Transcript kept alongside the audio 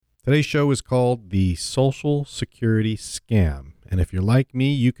Today's show is called The Social Security Scam. And if you're like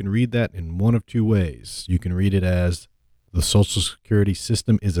me, you can read that in one of two ways. You can read it as the Social Security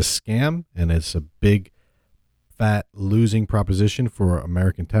system is a scam and it's a big, fat, losing proposition for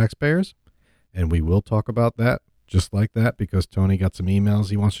American taxpayers. And we will talk about that just like that because Tony got some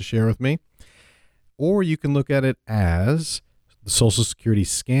emails he wants to share with me. Or you can look at it as the Social Security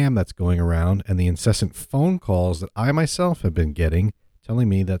scam that's going around and the incessant phone calls that I myself have been getting telling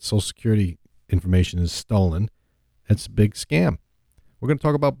me that Social Security information is stolen. It's a big scam. We're going to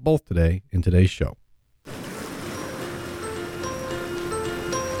talk about both today in today's show.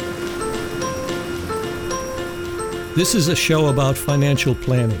 This is a show about financial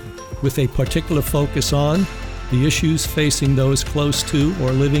planning with a particular focus on the issues facing those close to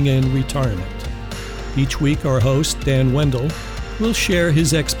or living in retirement. Each week, our host, Dan Wendell, will share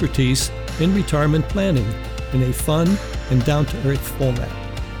his expertise in retirement planning in a fun and down-to-earth format.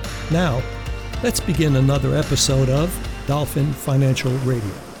 Now, let's begin another episode of Dolphin Financial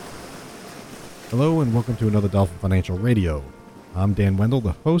Radio. Hello and welcome to another Dolphin Financial Radio. I'm Dan Wendell,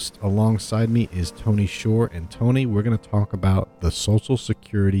 the host. Alongside me is Tony Shore. And Tony, we're going to talk about the Social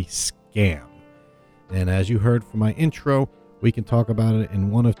Security scam. And as you heard from my intro, we can talk about it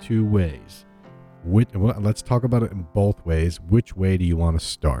in one of two ways. Let's talk about it in both ways. Which way do you want to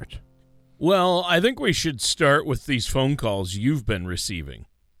start? Well, I think we should start with these phone calls you've been receiving.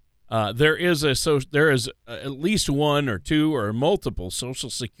 There is at least one or two or multiple Social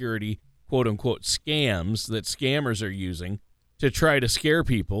Security quote-unquote scams that scammers are using to try to scare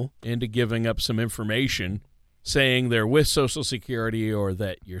people into giving up some information, saying they're with Social Security or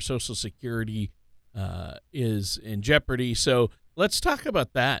that your Social Security is in jeopardy. So let's talk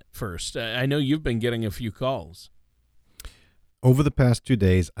about that first. I know you've been getting a few calls. Over the past 2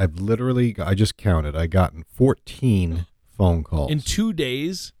 days, I just counted, I gotten 14 phone calls. In 2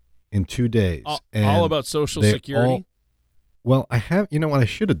 days? In 2 days. All about Social Security? Well, I have, you know what I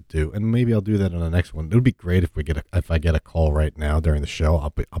should do, and maybe I'll do that in the next one. It would be great if I get a call right now during the show,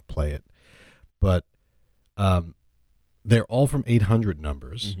 I'll play it. But they're all from 800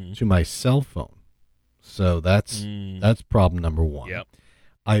 numbers to my cell phone. So that's problem number one. Yep.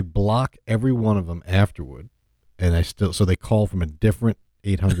 I block every one of them afterward. And so they call from a different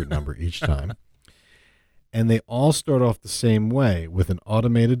 800 number each time. And they all start off the same way with an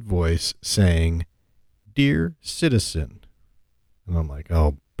automated voice saying, "Dear citizen." And I'm like,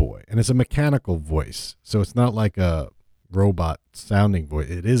 oh boy. And it's a mechanical voice. So it's not like a robot sounding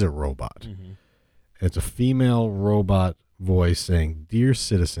voice. It is a robot. Mm-hmm. It's a female robot voice saying, "Dear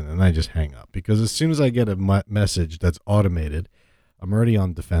citizen." And I just hang up because as soon as I get a message that's automated, I'm already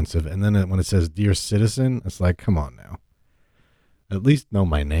on defensive, and then when it says "Dear Citizen," it's like, come on now. At least know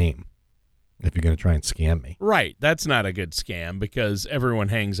my name if you're going to try and scam me. Right. That's not a good scam because everyone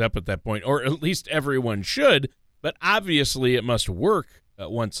hangs up at that point, or at least everyone should, but obviously it must work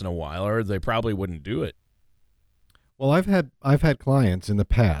once in a while, or they probably wouldn't do it. Well, I've had clients in the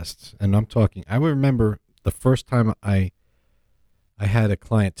past, and I remember the first time I had a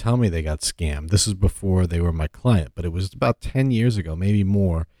client tell me they got scammed. This is before they were my client, but it was about 10 years ago, maybe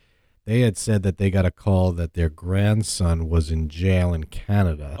more. They had said that they got a call that their grandson was in jail in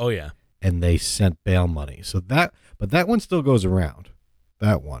Canada. Oh, yeah. And they sent bail money. But that one still goes around.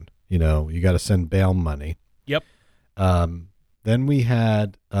 That one, you got to send bail money. Yep. Then we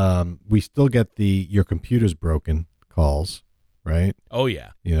had, we still get the "your computer's broken" calls. Right? Oh,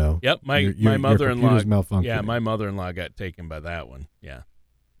 yeah. Yep. My mother-in-law. Malfunctioning. Yeah, my mother-in-law got taken by that one. Yeah.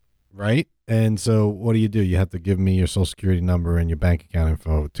 Right? And so what do? You have to give me your Social Security number and your bank account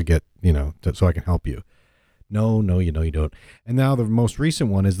info to get, so I can help you. No, you don't. And now the most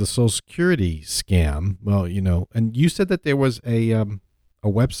recent one is the Social Security scam. Well, and you said that there was a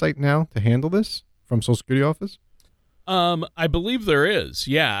website now to handle this from Social Security office? I believe there is.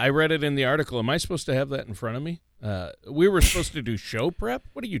 Yeah, I read it in the article. Am I supposed to have that in front of me? We were supposed to do show prep?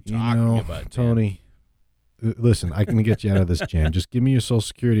 What are you talking about, Tony? Listen, I can get you out of this jam. Just give me your Social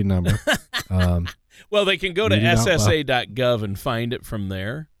Security number. Well, they can go to ssa.gov and find it from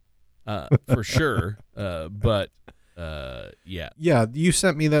there, for sure. Yeah. Yeah, you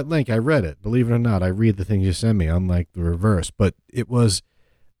sent me that link. I read it. Believe it or not, I read the things you send me, unlike the reverse. But it was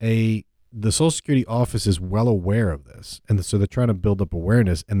the Social Security office is well aware of this, and so they're trying to build up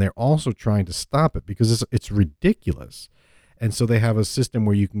awareness, and they're also trying to stop it because it's ridiculous. And so they have a system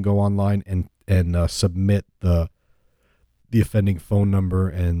where you can go online and submit the offending phone number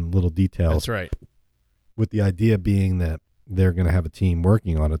and little details. That's right. With the idea being that they're going to have a team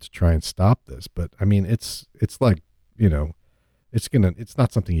working on it to try and stop this. But I mean, it's like, it's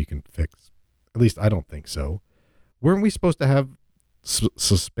not something you can fix. At least I don't think so. Weren't we supposed to have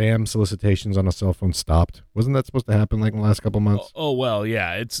spam solicitations on a cell phone stopped. Wasn't that supposed to happen like in the last couple months? Oh well,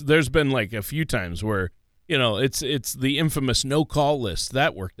 yeah. There's been like a few times where it's the infamous no call list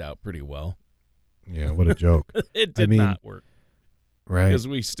that worked out pretty well. Yeah, what a joke. It did not work, right? Because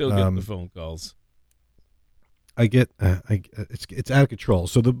we still get the phone calls. I get it's out of control.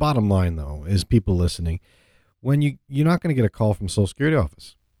 So the bottom line though is people listening, when you're not going to get a call from Social Security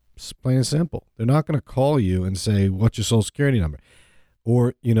office. It's plain and simple. They're not going to call you and say, "What's your Social Security number?"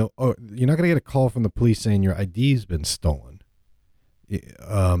 Or, you're not going to get a call from the police saying your ID's been stolen.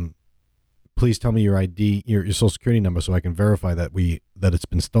 Please tell me your ID, your Social Security number, so I can verify that it's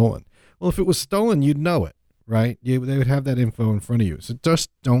been stolen. Well, if it was stolen, you'd know it, right? They would have that info in front of you. So just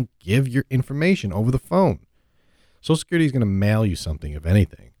don't give your information over the phone. Social Security is going to mail you something, if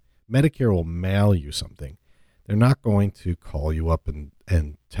anything. Medicare will mail you something. They're not going to call you up and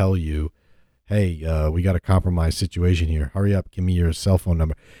tell you, hey, we got a compromised situation here. Hurry up. Give me your cell phone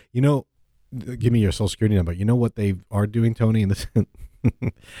number. Give me your Social Security number. You know what they are doing, Tony? And this,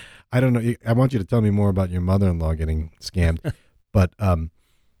 I don't know. I want you to tell me more about your mother-in-law getting scammed. But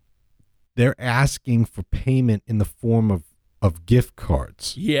they're asking for payment in the form of gift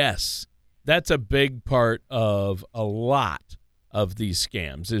cards. Yes. That's a big part of a lot of these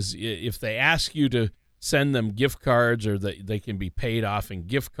scams is if they ask you to send them gift cards or that they can be paid off in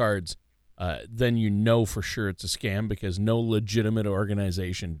gift cards, then you know for sure it's a scam because no legitimate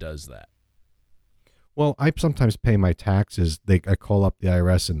organization does that. Well, I sometimes pay my taxes. I call up the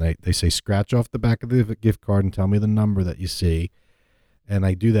IRS and they say, scratch off the back of the gift card and tell me the number that you see. And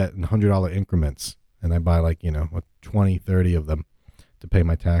I do that in $100 increments. And I buy 20, 30 of them to pay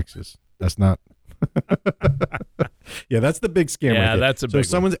my taxes. That's not. Yeah, that's the big scam. Yeah, right there. That's a big So if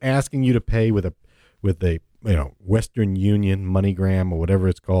someone's asking you to pay with a Western Union, MoneyGram, or whatever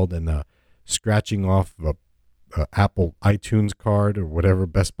it's called, and scratching off a Apple iTunes card or whatever,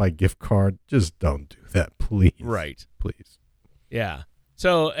 Best Buy gift card, just don't do that, please. Right. Please. Yeah.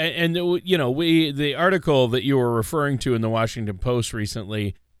 So, the article that you were referring to in the Washington Post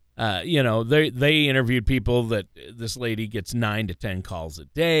recently, they interviewed people that this lady gets 9 to 10 calls a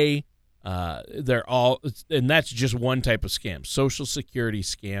day. They're all, and that's just one type of scam, Social Security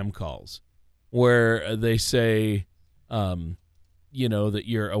scam calls, where they say, that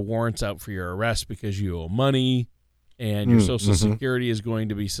a warrant's out for your arrest because you owe money and your Social Security is going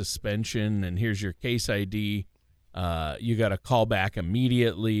to be suspension, and here's your case ID. You got to call back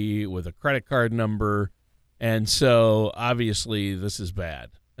immediately with a credit card number. And so obviously this is bad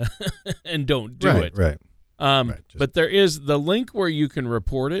and don't do it. Right. But there is the link where you can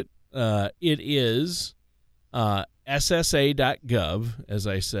report it. It is ssa.gov, as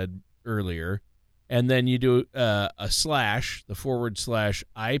I said earlier. And then you do the /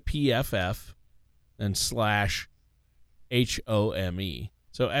 IPFF and /HOME.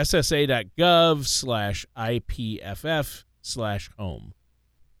 So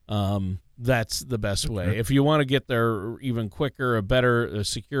ssa.gov/IPFF/home. That's the best way. If you want to get there even quicker, a better,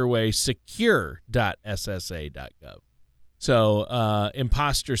 secure way, secure.ssa.gov. So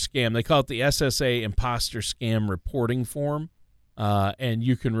imposter scam. They call it the SSA imposter scam reporting form. And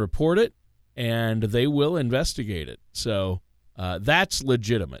you can report it, and they will investigate it. So that's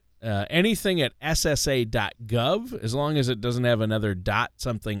legitimate. Anything at ssa.gov, as long as it doesn't have another dot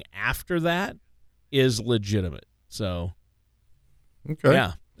something after that, is legitimate. So, okay.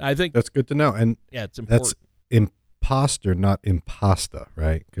 Yeah, I think that's good to know. And yeah, it's important. That's imposter, not impasta,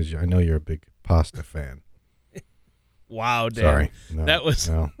 right? Because I know you're a big pasta fan. Wow, Dan. Sorry. No, that was.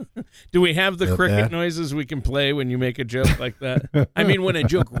 No. Do we have the Is cricket that? noises we can play when you make a joke like that? I mean, when a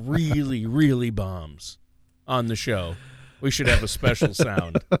joke really, really bombs on the show, we should have a special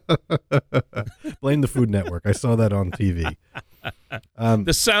sound. Blame the Food Network. I saw that on TV.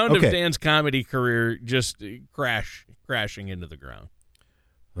 The sound okay. of Dan's comedy career just crashing into the ground.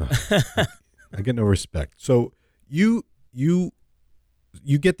 I get no respect. So you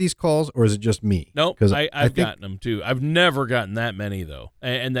get these calls, or is it just me? Nope, Because I've gotten them too. I've never gotten that many though.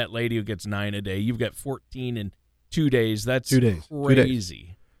 And that lady who gets 9 a day, you've got 14 in 2 days. That's 2 days. crazy. 2 days.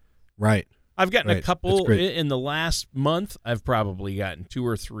 Right. I've gotten a couple That's in the last month. I've probably gotten 2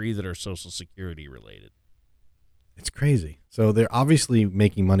 or 3 that are Social Security related. It's crazy. So they're obviously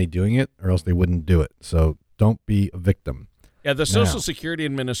making money doing it, or else they wouldn't do it. So don't be a victim. Yeah, the Social Security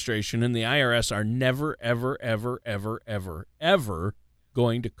Administration and the IRS are never, ever, ever, ever, ever, ever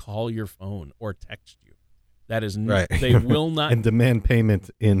going to call your phone or text you. That is right. They will not. And demand payment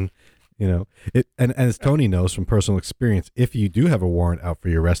in, it. And as Tony knows from personal experience, if you do have a warrant out for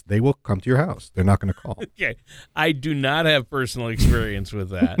your arrest, they will come to your house. They're not going to call. Okay, I do not have personal experience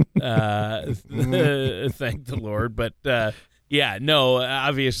with that. Thank the Lord, but Yeah, no,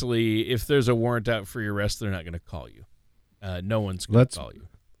 obviously, if there's a warrant out for your arrest, they're not going to call you. No one's going to call you.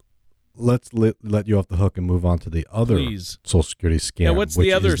 Let's let you off the hook and move on to the other Please. Social Security scam. Yeah, what's which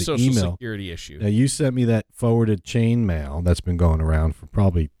the other is Social email. Security issue? Now, you sent me that forwarded chain mail that's been going around for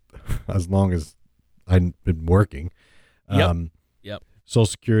probably as long as I've been working. Yep. Social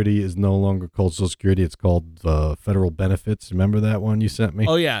Security is no longer called Social Security. It's called Federal Benefits. Remember that one you sent me?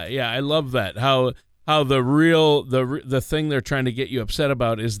 Oh, yeah. I love that. How the thing they're trying to get you upset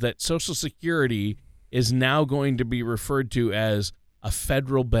about is that Social Security is now going to be referred to as a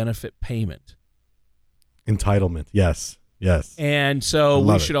federal benefit payment. Entitlement. Yes. And so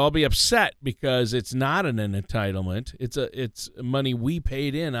we should it. all be upset because it's not an entitlement. It's money we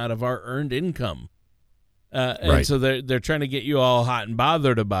paid in out of our earned income. And right. so they're trying to get you all hot and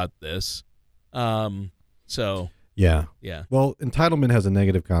bothered about this. Yeah. Yeah. Well, entitlement has a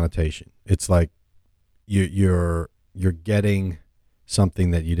negative connotation. It's like you're getting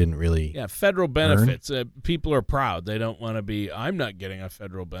something that you didn't really federal benefits. People are proud. They don't want to be, I'm not getting a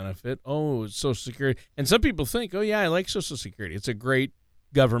federal benefit. Oh, it's Social Security. And some people think, oh, yeah, I like Social Security. It's a great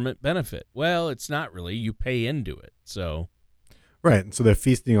government benefit. Well, it's not really. You pay into it. So. Right. And so they're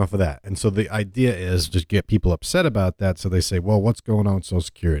feasting off of that. And so the idea is just get people upset about that. So they say, well, what's going on with Social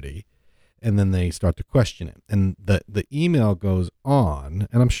Security? And then they start to question it. And the email goes on,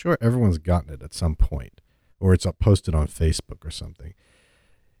 and I'm sure everyone's gotten it at some point, or it's posted on Facebook or something.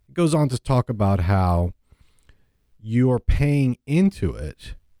 It goes on to talk about how you're paying into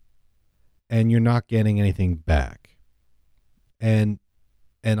it and you're not getting anything back. And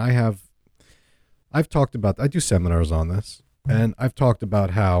I've talked about, I do seminars on this, and I've talked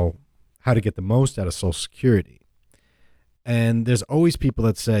about how to get the most out of Social Security. And there's always people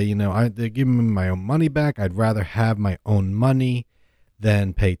that say, they're giving me my own money back. I'd rather have my own money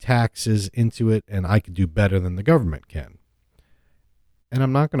than pay taxes into it, and I could do better than the government can. And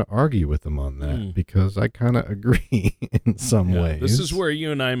I'm not going to argue with them on that because I kind of agree in some ways. This is where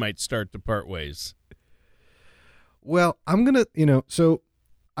you and I might start to part ways. Well, I'm going to, so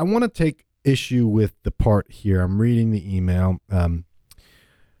I want to take issue with the part here. I'm reading the email.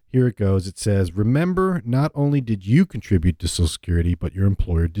 Here it goes. It says, remember, not only did you contribute to Social Security, but your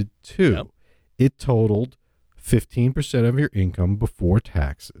employer did too. Yep. It totaled 15% of your income before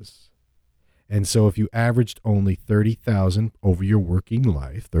taxes. And so if you averaged only $30,000 over your working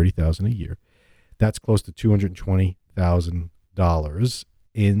life, $30,000 a year, that's close to $220,000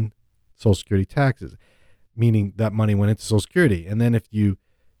 in Social Security taxes, meaning that money went into Social Security. And then if you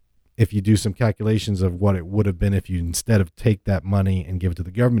do some calculations of what it would have been if you, instead of take that money and give it to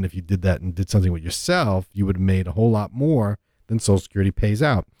the government, if you did that and did something with yourself, you would have made a whole lot more than Social Security pays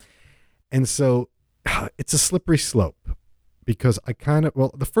out. And so it's a slippery slope because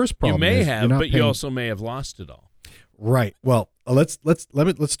the first problem you may is have, but you also may have lost it all. Right. Well, let's start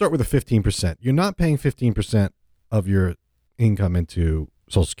with the 15%. You're not paying 15% of your income into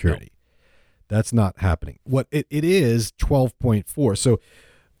Social Security. No. That's not happening. What it is 12.4. So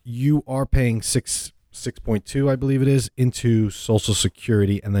you are paying 6.2, I believe it is, into Social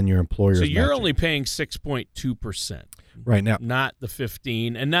Security, and then your employer. So is you're matching. only paying 6.2%. Right now, not the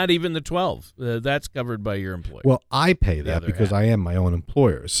 15, and not even the 12. That's covered by your employer. Well, I pay that because I am my own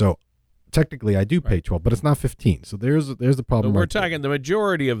employer. So technically, I do pay 12, but it's not 15. So there's the problem. But we're talking the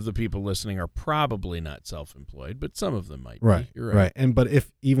majority of the people listening are probably not self-employed, but some of them might be. You're right. And but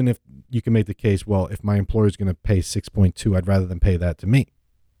even if you can make the case, well, if my employer is going to pay 6.2, I'd rather than pay that to me.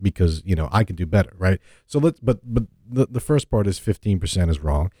 Because I can do better, right? So but the first part is 15% is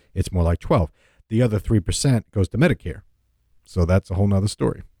wrong. It's more like 12. The other 3% goes to Medicare, so that's a whole nother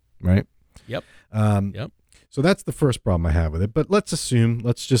story, right? Yep. Yep. So that's the first problem I have with it. But let's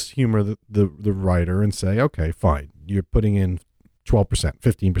just humor the writer and say, okay, fine, you're putting in 12%,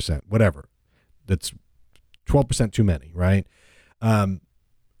 15%, whatever. That's 12% too many, right?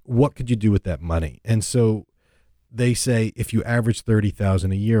 What could you do with that money? And so they say if you average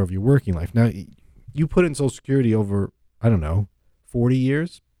 $30,000 a year of your working life. Now, you put in Social Security over, 40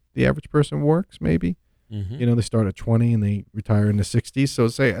 years. The average person works, maybe. Mm-hmm. They start at 20 and they retire in the 60s. So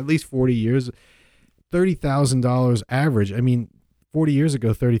say at least 40 years, $30,000 average. 40 years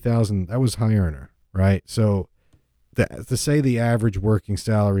ago, $30,000 that was high earner, right? So to say the average working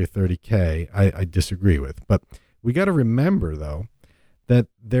salary of $30K, I disagree with. But we got to remember though that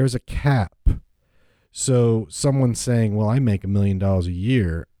there's a cap. So someone saying, well, I make $1 million a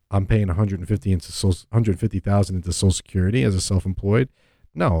year, I'm paying $150,000 into Social Security as a self-employed.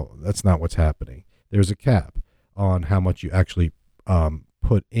 No, that's not what's happening. There's a cap on how much you actually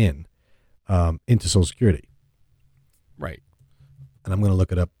put in into Social Security. Right. And I'm going to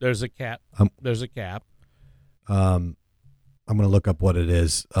look it up. There's a cap. There's a cap. I'm I'm going to look up what it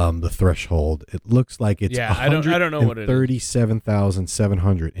is, the threshold. It looks like it's I don't know what it is.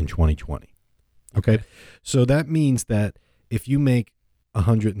 $137,700 in 2020. Okay? So that means that if you make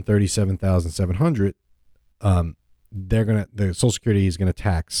 $137,700, the Social Security is going to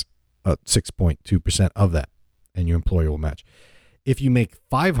tax 6.2% of that, and your employer will match. If you make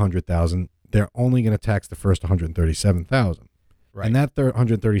 $500,000, they're only going to tax the first $137,000. Right. And that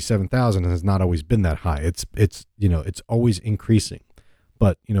 $137,000 has not always been that high. It's always increasing.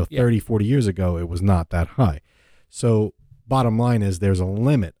 But, 30, 40 years ago, it was not that high. So bottom line is there's a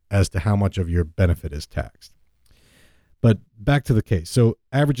limit as to how much of your benefit is taxed. But back to the case. So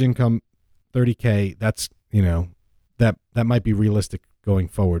average income, $30K, that's, that might be realistic going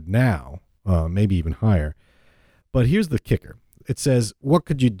forward now, maybe even higher. But here's the kicker. It says, what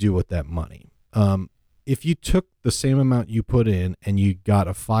could you do with that money? If you took the same amount you put in and you got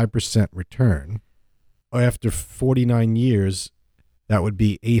a 5% return, after 49 years, that would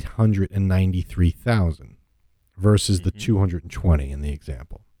be $893,000 versus the 220 in the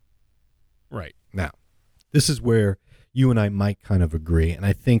example. Right. Now, this is where you and I might kind of agree, and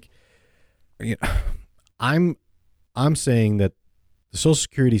I think I'm saying that the Social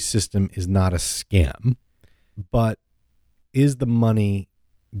Security system is not a scam, but is the money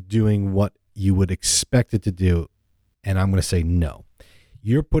doing what you would expect it to do? And I'm going to say no.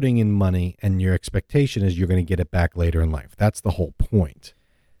 You're putting in money and your expectation is you're going to get it back later in life. That's the whole point.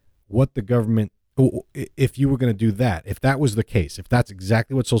 What the government, if you were going to do that, if that was the case, if that's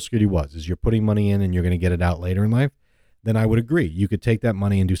exactly what Social Security was, is you're putting money in and you're going to get it out later in life, then I would agree. You could take that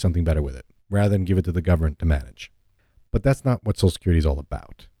money and do something better with it rather than give it to the government to manage. But that's not what Social Security is all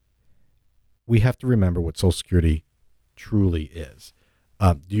about. We have to remember what Social Security truly is.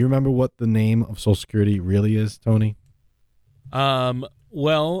 Do you remember what the name of Social Security really is, Tony?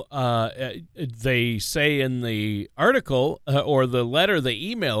 Well, they say in the article or the letter they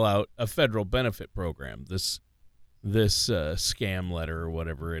email out, a federal benefit program. This scam letter or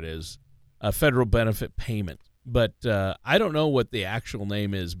whatever it is, a federal benefit payment. But I don't know what the actual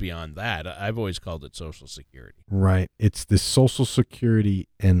name is beyond that. I've always called it Social Security. Right. It's the Social Security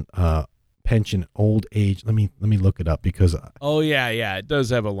and pension old age. Let me look it up because. Yeah, it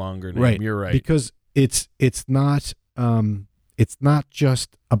does have a longer name. Right. You're right. Because it's not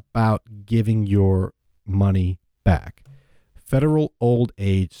just about giving your money back. Federal Old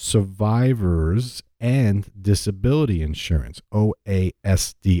Age Survivors and Disability Insurance,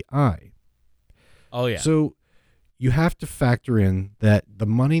 OASDI. Oh yeah. So you have to factor in that the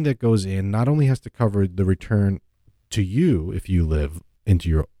money that goes in not only has to cover the return to you if you live into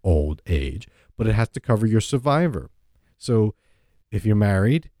your old age, but it has to cover your survivor. So if you're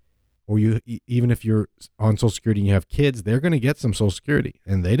married or even if you're on Social Security and you have kids, they're going to get some Social Security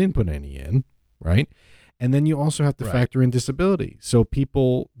and they didn't put any in, right? And then you also have to factor in disability. So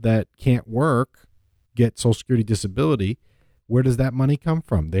people that can't work get Social Security disability. Where does that money come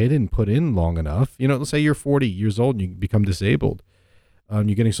from? They didn't put in long enough. Let's say you're 40 years old and you become disabled. You're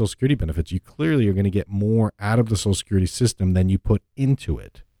getting Social Security benefits. You clearly are going to get more out of the Social Security system than you put into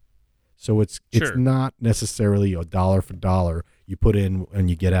it. So it's not necessarily a dollar for dollar you put in and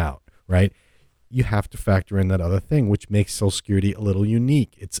you get out, right? You have to factor in that other thing, which makes Social Security a little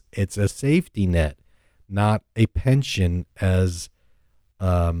unique. It's a safety net, not a pension as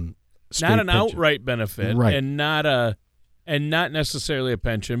not an pension. outright benefit, right. and not necessarily a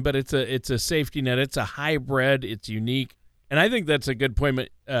pension, but it's a safety net. It's a hybrid. It's unique, and I think that's a good point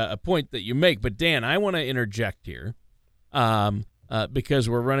that you make. But Dan, I want to interject here, because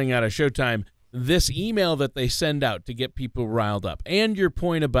we're running out of showtime. This email that they send out to get people riled up, and your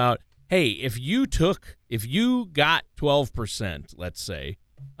point about, hey, if you got 12%, let's say,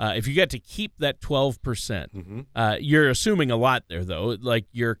 if you got to keep that 12%, you're assuming a lot there, though. Like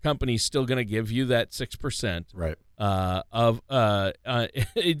your company's still going to give you that 6%. Right.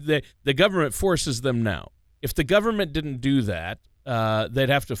 The government forces them now. If the government didn't do that, they'd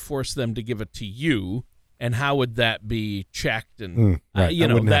have to force them to give it to you. And how would that be checked and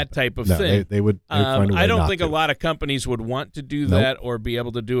that type of thing? They would find a way I don't not think to. a lot of companies would want to do that or be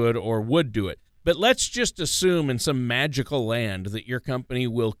able to do it or would do it. But let's just assume in some magical land that your company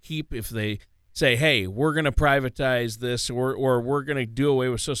will keep, if they say, hey, we're going to privatize this or we're going to do away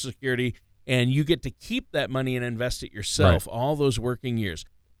with Social Security, and you get to keep that money and invest it yourself all those working years.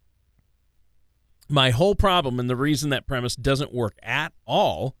 My whole problem, and the reason that premise doesn't work at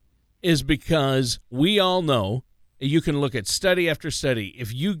all, is because we all know, you can look at study after study,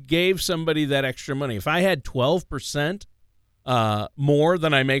 if you gave somebody that extra money, if I had 12% more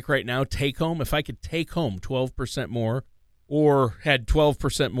than I make right now take home, if I could take home 12% more or had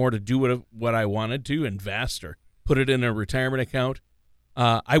 12% more to do what I wanted to invest or put it in a retirement account.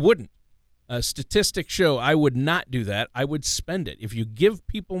 I wouldn't. Statistics show I would not do that. I would spend it. If you give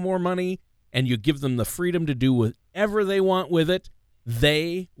people more money and you give them the freedom to do whatever they want with it,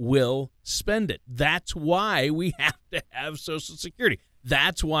 they will spend it. That's why we have to have Social Security.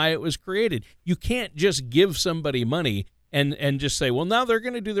 That's why it was created. You can't just give somebody money and just say, well, now they're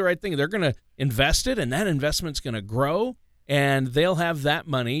going to do the right thing. They're going to invest it, and that investment's going to grow, and they'll have that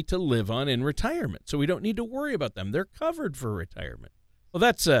money to live on in retirement. So we don't need to worry about them. They're covered for retirement. Well,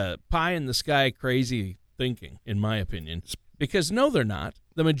 that's pie-in-the-sky crazy thinking, in my opinion, because no, they're not.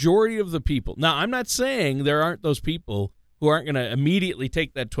 The majority of the people. Now, I'm not saying there aren't those people who aren't going to immediately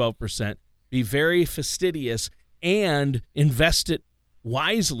take that 12%, be very fastidious, and invest it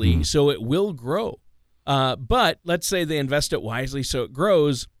wisely so it will grow. But let's say they invest it wisely so it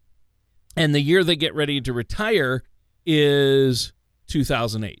grows, and the year they get ready to retire is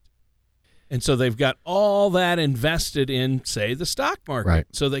 2008. And so they've got all that invested in, say, the stock market, right,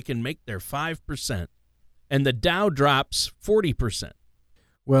 so they can make their 5%, and the Dow drops 40%.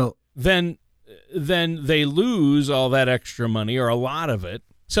 Well, then they lose all that extra money, or a lot of it.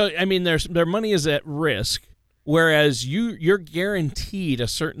 So, I mean, their money is at risk, whereas you're guaranteed a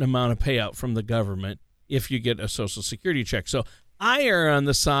certain amount of payout from the government if you get a Social Security check. So I err on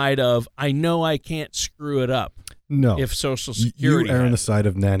the side of, I know I can't screw it up. No. If Social Security You err on the side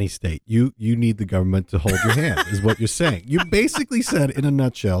of nanny state. You need the government to hold your hand, is what you're saying. You basically said, in a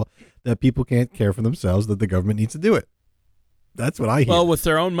nutshell, that people can't care for themselves, that the government needs to do it. That's what I hear. Well, with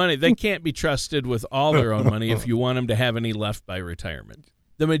their own money. They can't be trusted with all their own money if you want them to have any left by retirement.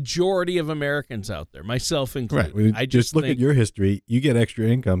 The majority of Americans out there, myself included. Right. I just look at your history. You get extra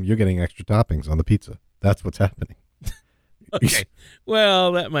income, you're getting extra toppings on the pizza. That's what's happening. Okay.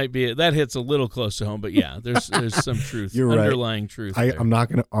 Well, that might be it. That hits a little close to home, but yeah, there's some truth, You're right. underlying truth there. I'm not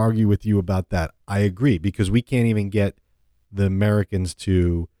going to argue with you about that. I agree, because we can't even get the Americans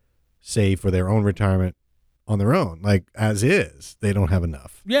to save for their own retirement on their own. Like, as is, they don't have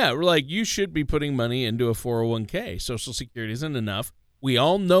enough. Yeah, like, you should be putting money into a 401k. Social Security isn't enough. We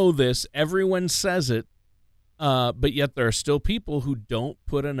all know this. Everyone says it. But yet there are still people who don't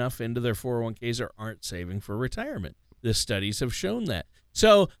put enough into their 401ks or aren't saving for retirement. The studies have shown that.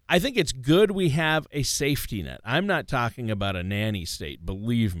 So I think it's good we have a safety net. I'm not talking about a nanny state,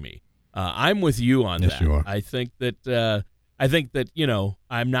 believe me. I'm with you on that. Yes, you are. I think that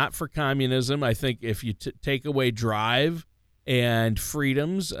I'm not for communism. I think if you take away drive and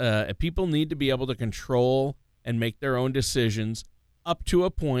freedoms, people need to be able to control and make their own decisions up to a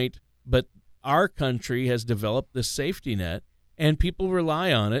point. But our country has developed this safety net, and people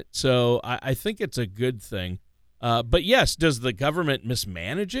rely on it. So I think it's a good thing. But yes, does the government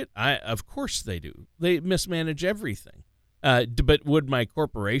mismanage it? Of course they do. They mismanage everything. But would my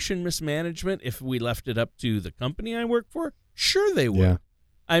corporation mismanage it if we left it up to the company I work for? Sure they would. Yeah.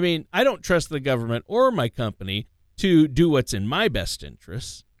 I mean, I don't trust the government or my company to do what's in my best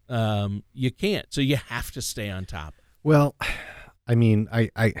interests. You can't. So you have to stay on top. Well, I mean,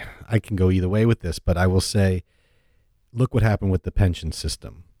 I can go either way with this, but I will say, look what happened with the pension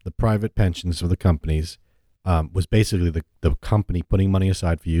system. The private pensions of the companies was basically the company putting money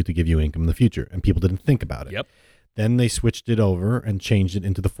aside for you to give you income in the future, and people didn't think about it. Yep. Then they switched it over and changed it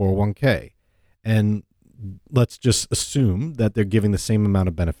into the 401k. And let's just assume that they're giving the same amount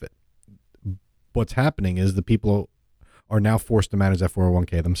of benefit. What's happening is the people are now forced to manage that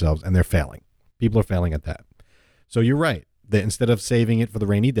 401k themselves, and they're failing. People are failing at that. So you're right. That instead of saving it for the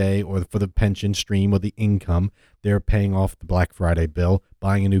rainy day or for the pension stream or the income, they're paying off the Black Friday bill,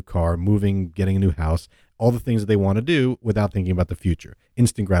 buying a new car, moving, getting a new house, all the things that they want to do without thinking about the future.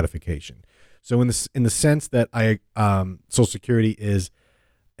 Instant gratification. So in the sense that Social Security is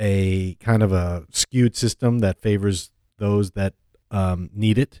a kind of a skewed system that favors those that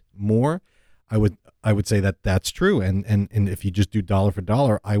need it more, I would say that that's true. And if you just do dollar for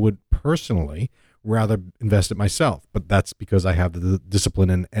dollar, I would personally rather invest it myself. But that's because I have the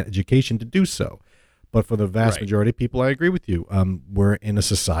discipline and education to do so. But for the vast majority of people, I agree with you. We're in a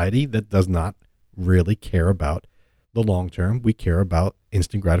society that does not really care about the long term. We care about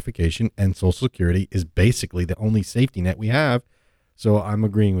instant gratification, and Social Security is basically the only safety net we have. So I'm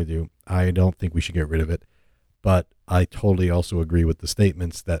agreeing with you. I don't think we should get rid of it, but I totally also agree with the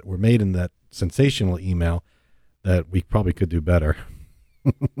statements that were made in that sensational email that we probably could do better.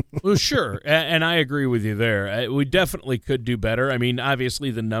 Well, sure, and I agree with you there. We definitely could do better. I mean, obviously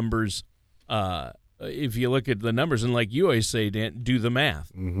the numbers, if you look at the numbers, and like you always say, Dan, do the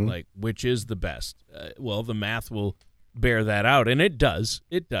math. Mm-hmm. Like, which is the best? Well, the math will bear that out, and it does.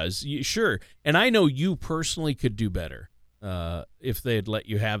 It does. Sure, and I know you personally could do better if they'd let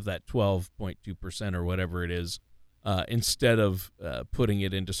you have that 12.2% or whatever it is instead of putting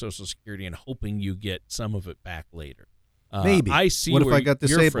it into Social Security and hoping you get some of it back later. Maybe. I see what where if I got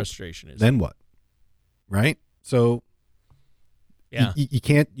disabled? your frustration is. Then what? Right? So Yeah. you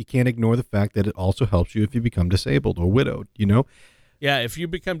can't ignore the fact that it also helps you if you become disabled or widowed, you know? Yeah, if you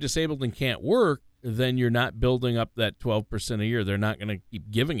become disabled and can't work, then you're not building up that 12% a year. They're not going to keep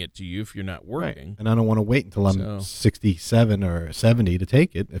giving it to you if you're not working. Right. And I don't want to wait until I'm 67 or 70 to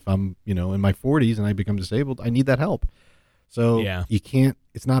take it. If I'm, in my 40s and I become disabled, I need that help. So you can't,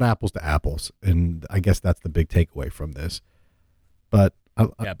 it's not apples to apples. And I guess that's the big takeaway from this. But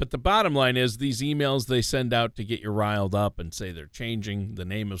but the bottom line is these emails they send out to get you riled up and say they're changing the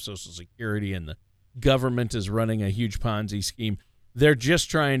name of Social Security and the government is running a huge Ponzi scheme. They're just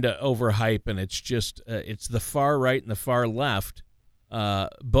trying to overhype, and it's just it's the far right and the far left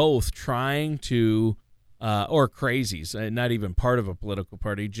both trying to or crazies, not even part of a political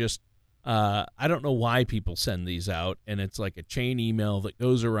party, just I don't know why people send these out, and it's like a chain email that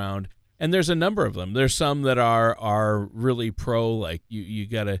goes around. And there's a number of them. There's some that are really pro, like you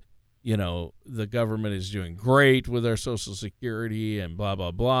got to, the government is doing great with our Social Security and blah,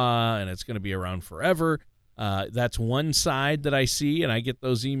 blah, blah, and it's going to be around forever. That's one side that I see, and I get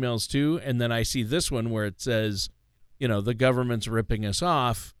those emails too. And then I see this one where it says, the government's ripping us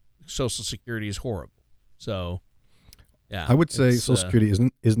off. Social Security is horrible. So, yeah. I would say Social Security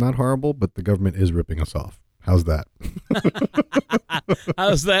is not horrible, but the government is ripping us off. How's that?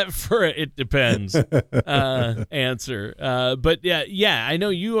 How's that for it depends answer? But yeah, I know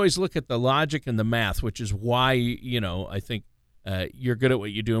you always look at the logic and the math, which is why, I think you're good at what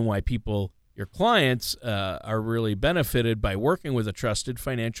you do and why your clients are really benefited by working with a trusted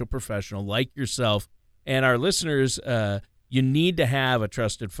financial professional like yourself. And our listeners, you need to have a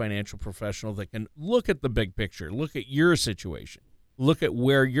trusted financial professional that can look at the big picture, look at your situation, look at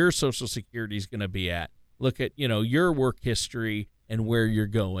where your Social Security is going to be at. Look at, your work history and where you're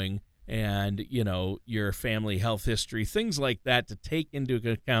going and, your family health history, things like that to take into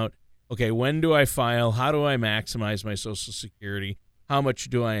account, okay, when do I file? How do I maximize my Social Security? How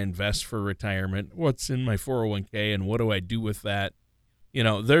much do I invest for retirement? What's in my 401k and what do I do with that?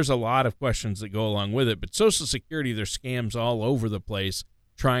 There's a lot of questions that go along with it. But Social Security, there's scams all over the place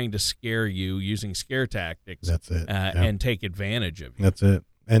trying to scare you using scare tactics. That's it. And take advantage of you. That's it.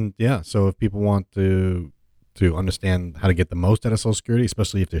 And so if people want to understand how to get the most out of Social Security,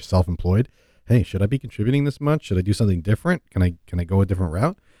 especially if they're self-employed, hey, should I be contributing this much? Should I do something different? Can I go a different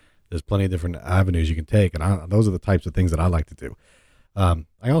route? There's plenty of different avenues you can take, and those are the types of things that I like to do.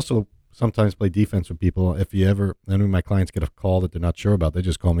 I also sometimes play defense with people. If any of my clients get a call that they're not sure about, they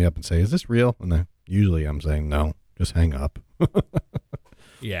just call me up and say, "Is this real?" And usually I'm saying, "No, just hang up."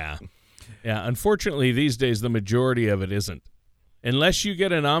 Yeah. Unfortunately, these days the majority of it isn't. Unless you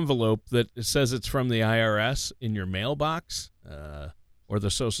get an envelope that says it's from the IRS in your mailbox or the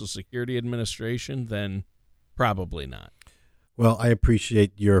Social Security Administration, then probably not. Well, I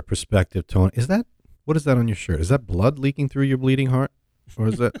appreciate your perspective, Tony. What is that on your shirt? Is that blood leaking through your bleeding heart? Or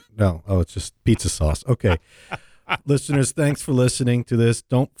is that, no? Oh, it's just pizza sauce. Okay. Listeners, thanks for listening to this.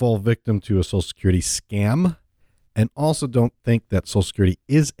 Don't fall victim to a Social Security scam. And also don't think that Social Security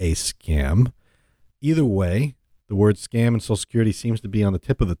is a scam. Either way, the word scam and Social Security seems to be on the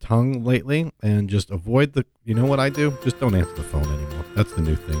tip of the tongue lately, and just avoid you know what I do? Just don't answer the phone anymore. That's the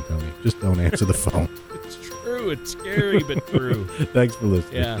new thing, Tony. Just don't answer the phone. It's true. It's scary, but true. Thanks for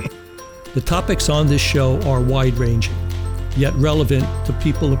listening. Yeah. The topics on this show are wide-ranging, yet relevant to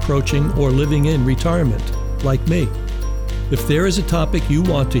people approaching or living in retirement, like me. If there is a topic you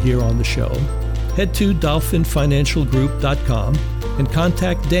want to hear on the show, head to dolphinfinancialgroup.com and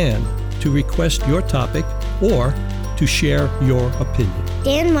contact Dan to request your topic or to share your opinion.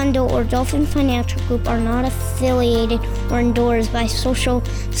 Dan Wendell or Dolphin Financial Group are not affiliated or endorsed by Social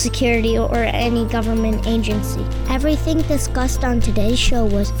Security or any government agency. Everything discussed on today's show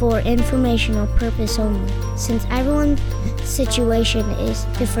was for informational purpose only. Since everyone's situation is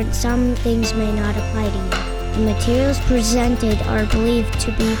different, some things may not apply to you. The materials presented are believed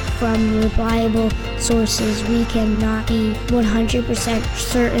to be from reliable sources. We cannot be 100%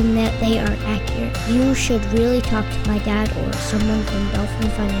 certain that they are accurate. You should really talk to my dad or someone from Dolphin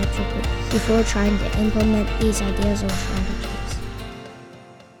Financial Group before trying to implement these ideas or strategies.